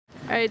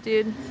alright,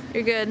 dude.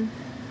 You're good.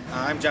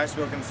 I'm Josh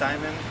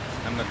Wilken-Simon.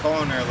 I'm the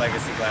co-owner of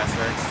Legacy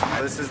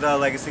Glassworks. This is the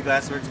Legacy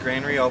Glassworks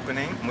grand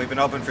reopening. We've been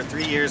open for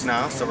 3 years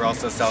now, so we're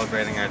also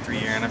celebrating our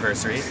 3-year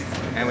anniversary.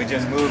 And we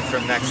just moved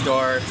from next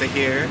door to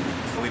here.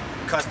 We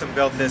custom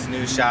built this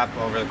new shop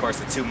over the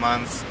course of 2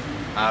 months.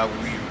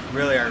 We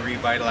really are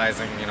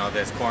revitalizing,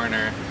 this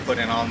corner. Put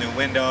in all new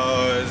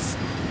windows,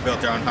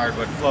 built our own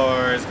hardwood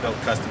floors, built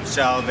custom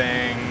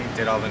shelving,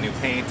 did all the new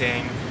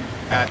painting.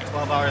 Got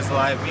 12 hours of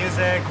live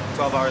music,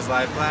 12 hours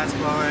live glass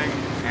blowing,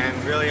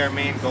 and really our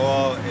main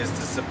goal is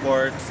to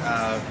support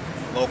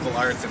local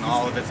arts in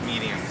all of its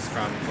mediums,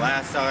 from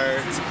glass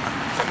art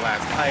to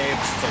glass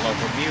pipes to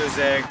local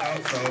music.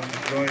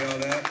 So enjoy all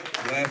that.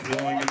 Glass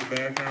blowing in the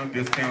background,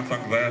 discounts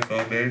on glass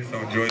all day, so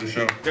enjoy the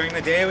show. During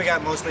the day we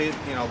got mostly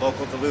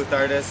local Duluth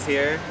artists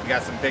here. We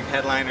got some big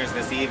headliners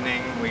this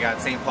evening. We got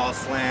St. Paul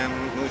Slim,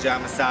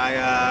 Muja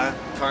Messiah,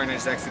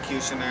 Carnage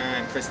Executioner,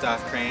 and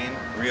Christoph Crane.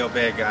 Real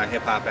big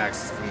hip-hop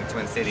acts from the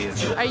Twin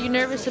Cities. Are you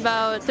nervous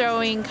about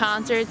throwing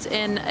concerts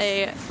in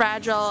a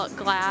fragile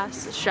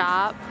glass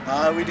shop?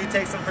 We do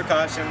take some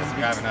precautions.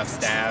 We have enough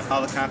staff.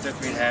 All the concerts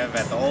we have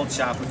at the old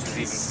shop, which was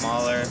even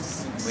smaller,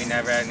 we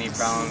never had any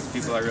problems.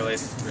 People are really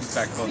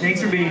respectful.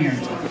 Thanks for being here.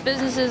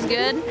 Business is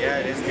good? Yeah,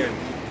 it is good.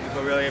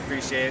 People really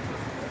appreciate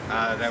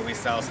that we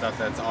sell stuff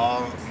that's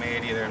all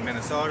made either in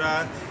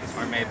Minnesota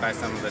or made by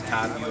some of the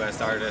top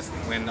U.S. artists.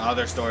 When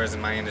other stores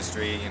in my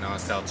industry,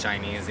 sell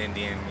Chinese,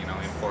 Indian,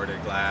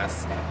 imported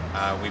glass,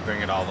 we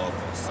bring it all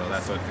local. So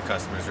that's what the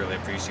customers really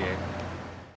appreciate.